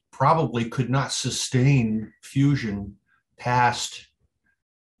probably could not sustain fusion past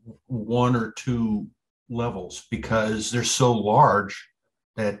 1 or 2 levels, because they're so large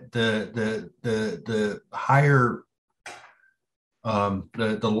that the higher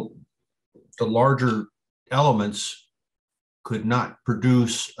the larger elements could not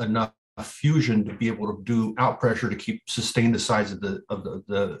produce enough fusion to be able to do out pressure to sustain the size of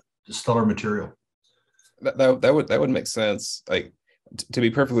the stellar material. That would make sense. To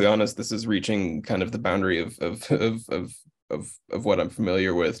be perfectly honest, this is reaching kind of the boundary of what I'm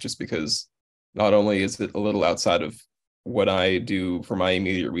familiar with, just because not only is it a little outside of what I do for my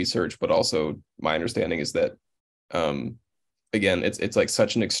immediate research, but also my understanding is that again, it's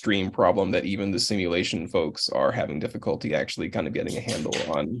such an extreme problem that even the simulation folks are having difficulty actually kind of getting a handle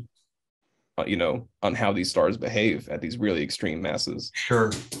on on how these stars behave at these really extreme masses.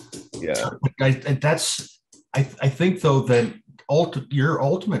 Sure. Yeah. I think though that your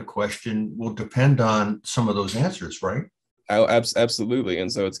ultimate question will depend on some of those answers, right? Absolutely.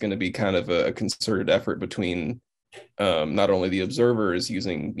 And so it's going to be kind of a concerted effort between not only the observers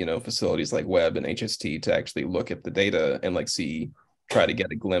using facilities like Webb and HST to actually look at the data and try to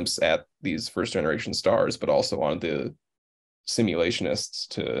get a glimpse at these first generation stars, but also on the simulationists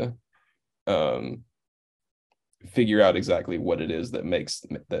to figure out exactly what it is that makes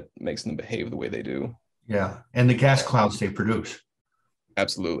them behave the way they do. Yeah, and the gas clouds they produce.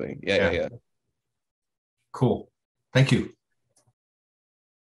 Absolutely. Yeah. Cool. Thank you.